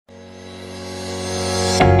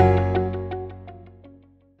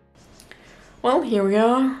Well, here we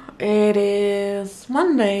are. It is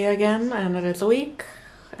Monday again, and it is a week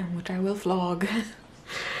in which I will vlog.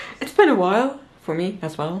 It's been a while for me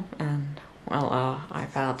as well, and well,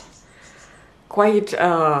 I've had quite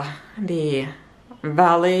the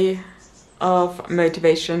valley of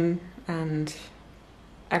motivation and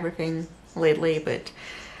everything lately, but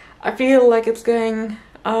I feel like it's going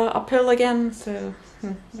uphill again, so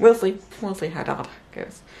we'll see how that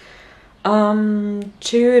goes.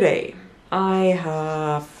 Today I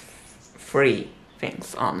have 3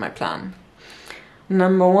 things on my plan.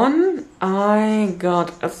 Number 1, I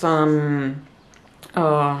got some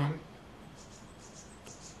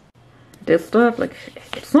this stuff, like,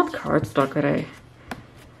 it's not cardstock, but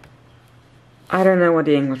I don't know what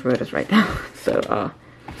the English word is right now. So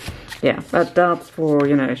yeah, but that's for,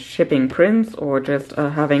 you know, shipping prints or just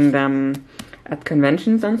having them at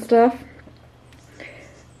conventions and stuff.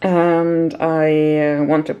 And I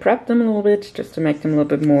want to prep them a little bit just to make them a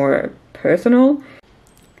little bit more personal.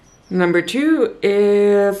 Number 2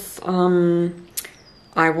 is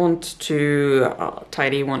I want to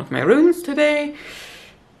tidy one of my rooms today.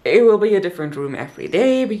 It will be a different room every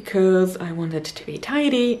day because I want it to be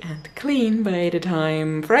tidy and clean by the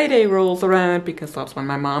time Friday rolls around, because that's when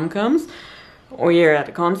my mom comes. We're at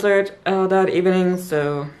a concert that evening,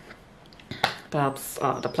 so that's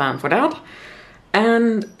the plan for that.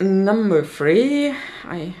 And number 3,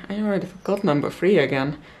 I already forgot number 3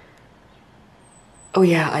 again. Oh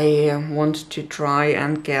yeah, I want to try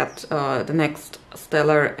and get the next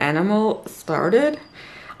stellar animal started.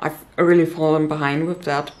 I've really fallen behind with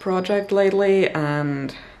that project lately,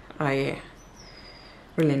 and I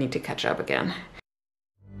really need to catch up again.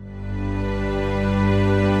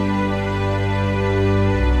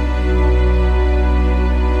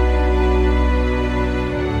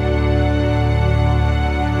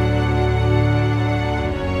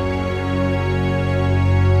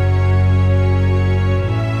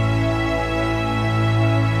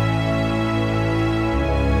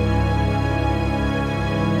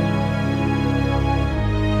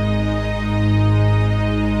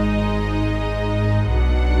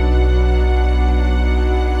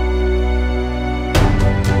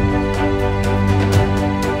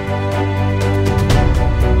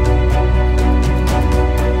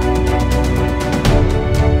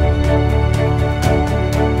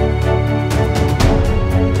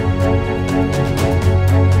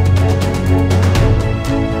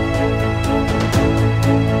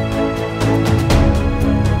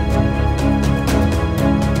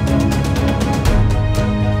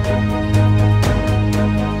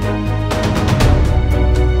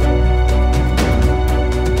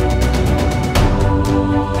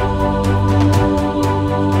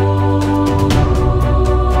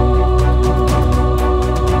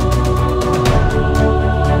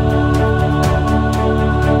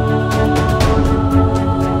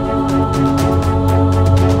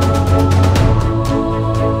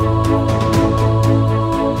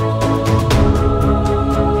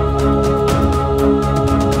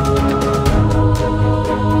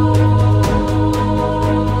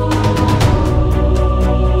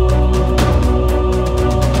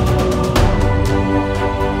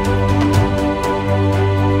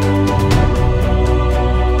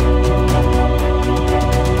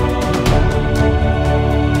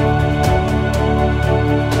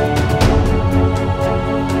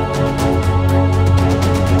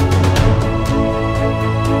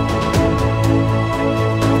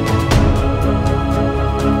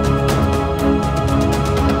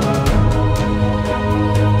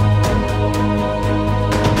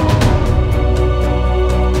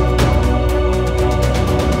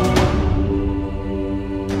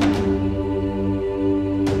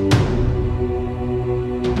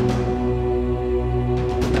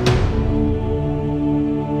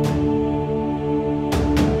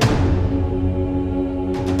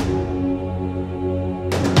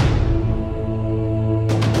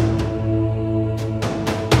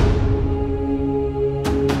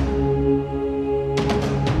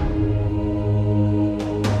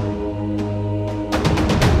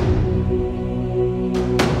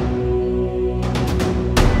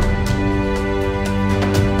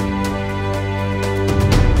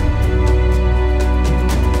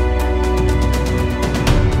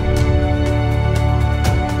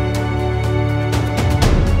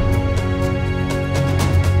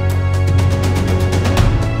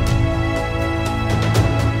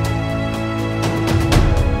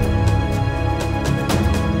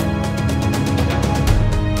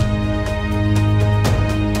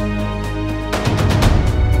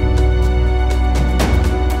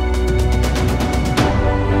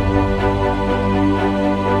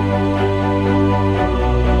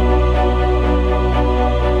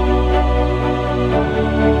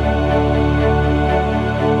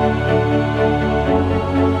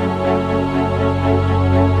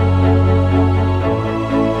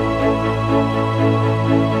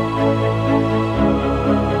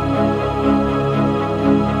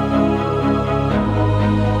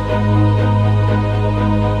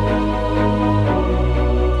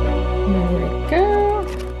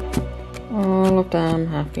 them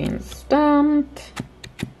have been stamped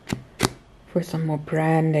for some more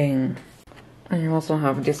branding. I also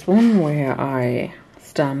have this one where I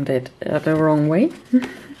stamped it the wrong way.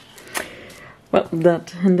 Well,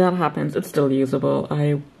 that happens. It's still usable.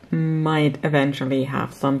 I might eventually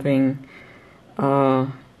have something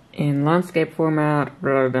in landscape format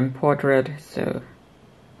rather than portrait, so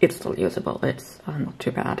it's still usable. It's not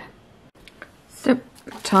too bad. So,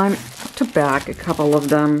 time to bag a couple of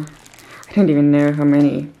them. I don't even know how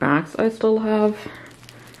many bags I still have.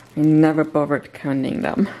 I never bothered counting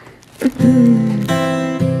them.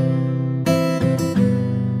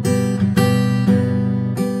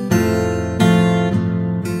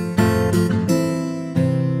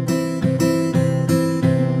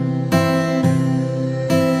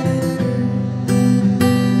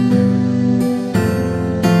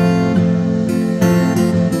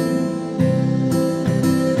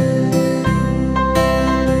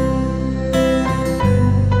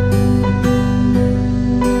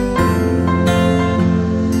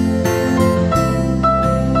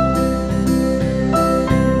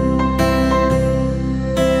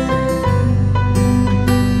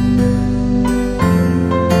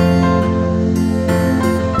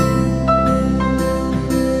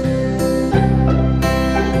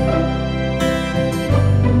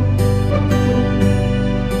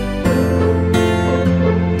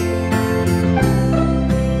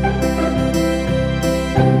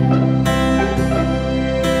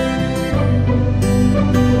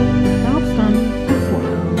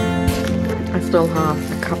 Still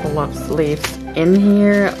have a couple of sleeves in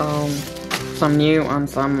here, some new and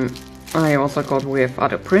some I also got with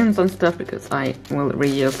other prints and stuff, because I will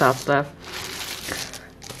reuse that stuff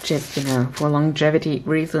just, you know, for longevity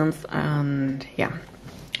reasons. And yeah,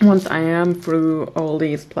 once I am through all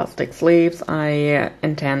these plastic sleeves, I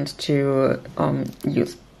intend to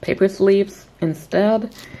use paper sleeves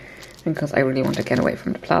instead, because I really want to get away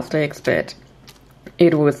from the plastics, but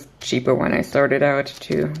it was cheaper when I started out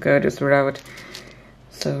to go this route,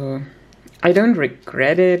 so I don't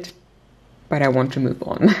regret it, but I want to move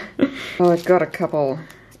on. Well, I've got a couple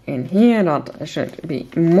in here that should be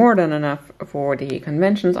more than enough for the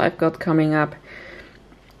conventions I've got coming up.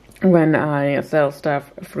 When I sell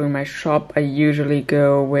stuff through my shop, I usually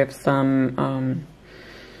go with some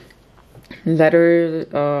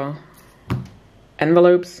letter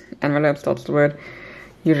envelopes, that's the word.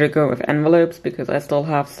 Usually go with envelopes because I still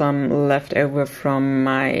have some left over from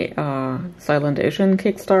my Silent Ocean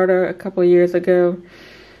Kickstarter a couple years ago.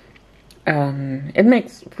 It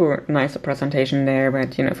makes for a nicer presentation there,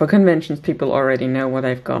 but you know, for conventions people already know what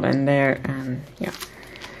I've got in there, and yeah,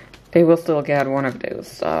 they will still get one of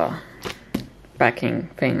those backing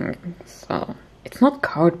things. It's not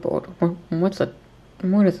cardboard. What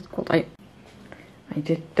is it called? I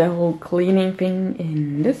did the whole cleaning thing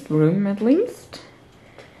in this room at least.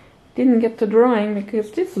 Didn't get to drawing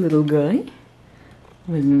because this little guy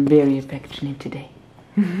was very affectionate today.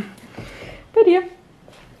 But yeah,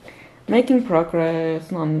 making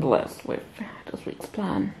progress nonetheless with this week's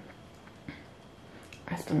plan.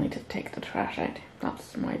 I still need to take the trash out.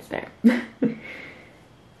 That's why it's there.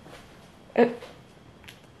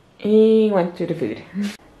 He went to the food.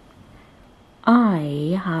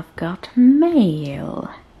 I have got mail.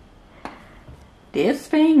 This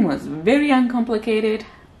thing was very uncomplicated.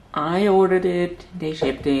 I ordered it, they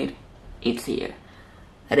shipped it, it's here.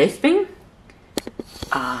 This thing?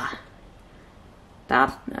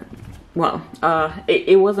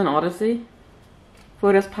 It was an odyssey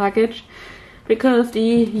for this package, because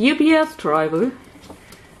the UPS driver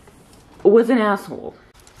was an asshole.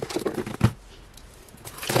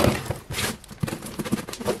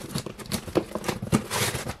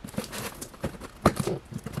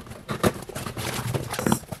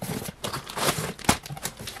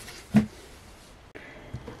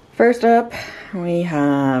 First up, we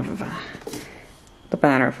have the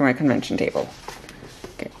banner for my convention table.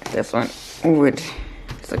 Okay, this one would,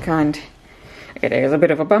 it's a kind, okay, there's a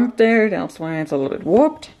bit of a bump there, that's why it's a little bit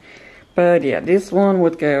warped. But yeah, this one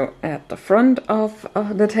would go at the front of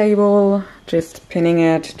the table, just pinning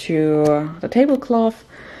it to the tablecloth.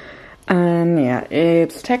 And yeah,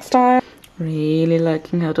 it's textile. Really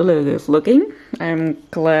liking how the logo is looking. I'm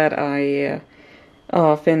glad I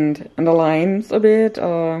thinned the lines a bit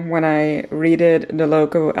when I redid the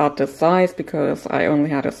logo at this size, because I only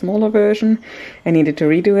had a smaller version. I needed to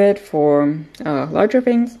redo it for larger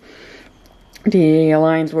things. The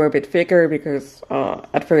lines were a bit thicker because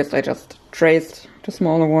at first I just traced the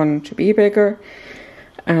smaller one to be bigger,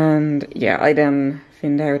 and yeah, I then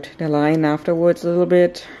thinned out the line afterwards a little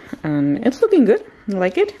bit, and it's looking good. I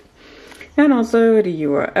like it. And also the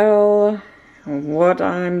URL what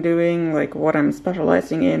I'm doing, like what I'm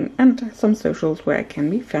specializing in, and some socials where I can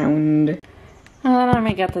be found. And let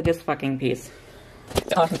me get to this fucking piece.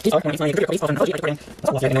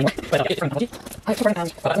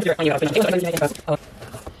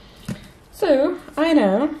 So, I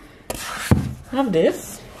now have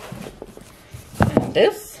this, and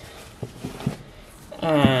this,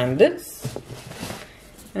 and this,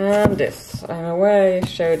 and this. I don't know why I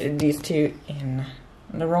showed these two in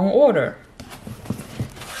the wrong order.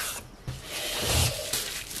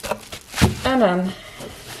 And then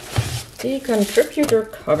the contributor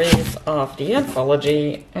copies of the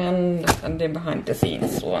anthology and the behind the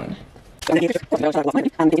scenes one.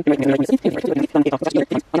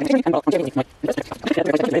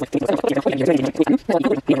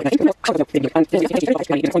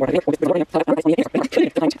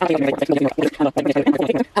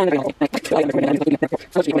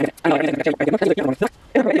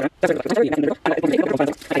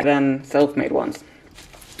 Then self-made ones.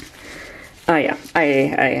 Yeah, I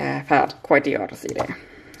have had quite the odyssey there.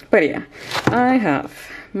 But yeah, I have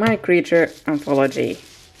my creature anthology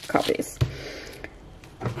copies.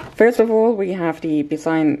 First of all, we have the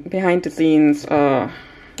behind the scenes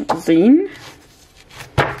zine,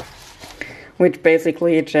 which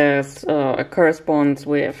basically just corresponds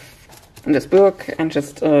with this book and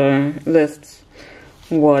just lists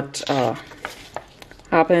what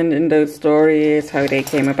happened in those stories, how they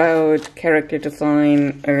came about, character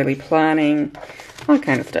design, early planning, all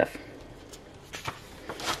kind of stuff.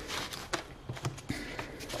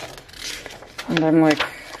 And I'm like,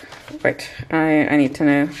 wait, I need to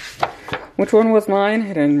know which one was mine. I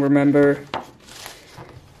didn't remember.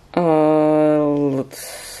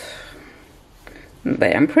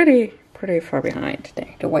 I'm pretty far behind.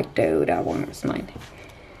 The white doe, that one was mine.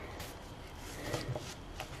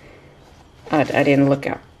 I didn't look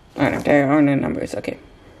up. Oh no, there are no numbers, okay.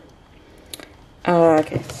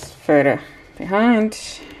 Okay, it's further behind.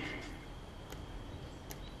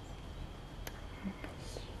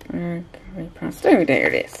 Oh, there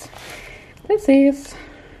it is. This is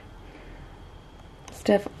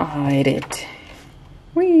stuff I did.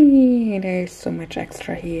 Whee, there's so much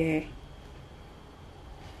extra here.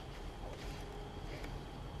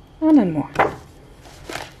 And then more.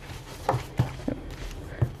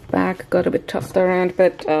 Back got a bit tossed around,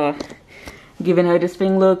 but given how this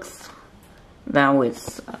thing looks, that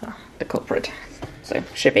was the culprit. So,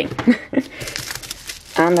 shipping.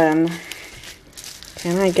 And then,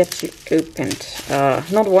 can I get you opened?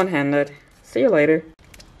 Not one-handed. See you later.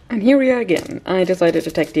 And here we are again. I decided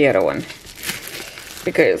to take the other one,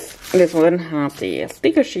 because this one has the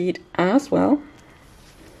sticker sheet as well,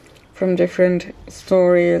 from different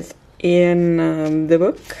stories in the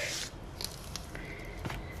book.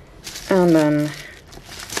 And then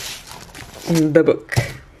the book.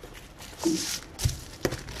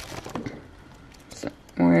 So,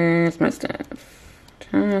 where's my stuff?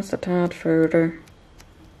 Just a tad further.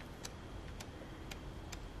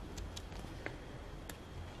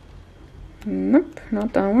 Nope,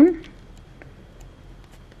 not that one.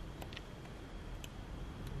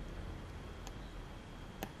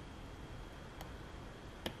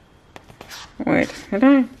 Wait, did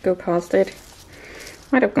I go past it?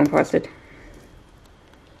 Might have gone past it.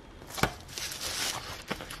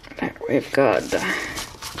 There we've got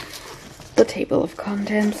the table of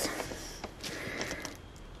contents.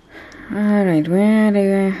 Alright, where do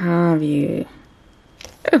I have you?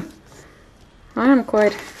 Oh, I am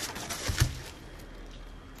quite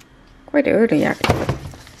early actually.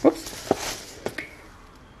 Whoops.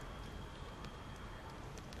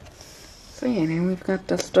 So yeah, now we've got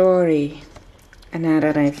the story. And now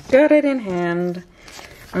that I've got it in hand,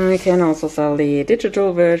 I can also sell the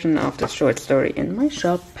digital version of this short story in my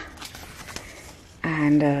shop.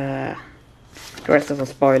 And the rest is a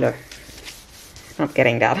spoiler. Not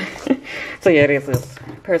getting that. So yeah, this is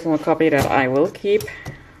a personal copy that I will keep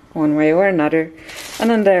one way or another. And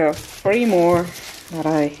then there are 3 more that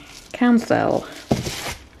I can sell.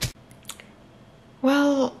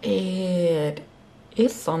 Well, it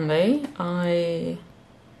is Sunday. I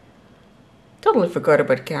totally forgot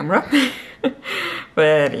about the camera.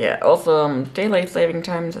 But yeah, also daylight saving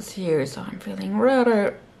times is here, so I'm feeling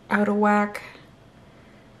rather out of whack.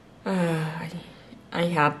 I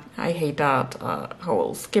hate that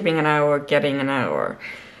whole skipping an hour, getting an hour.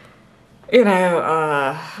 You know,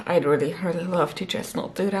 I'd really love to just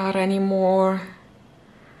not do that anymore.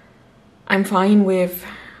 I'm fine with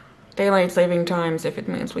daylight saving times if it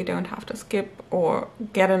means we don't have to skip or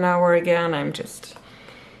get an hour again. I'm just,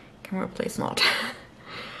 can replace not.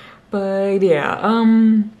 But yeah,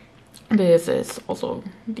 this is also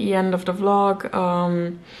the end of the vlog.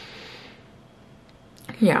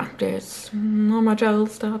 Yeah, there's not much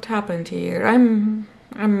else that happened here. I'm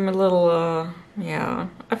a little, yeah,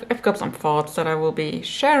 I've got some thoughts that I will be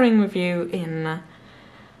sharing with you in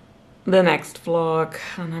the next vlog,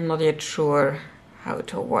 and I'm not yet sure how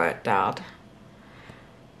to word that,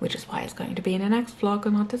 which is why it's going to be in the next vlog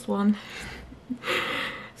and not this one.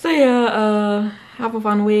 So yeah, have a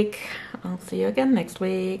fun week. I'll see you again next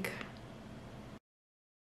week.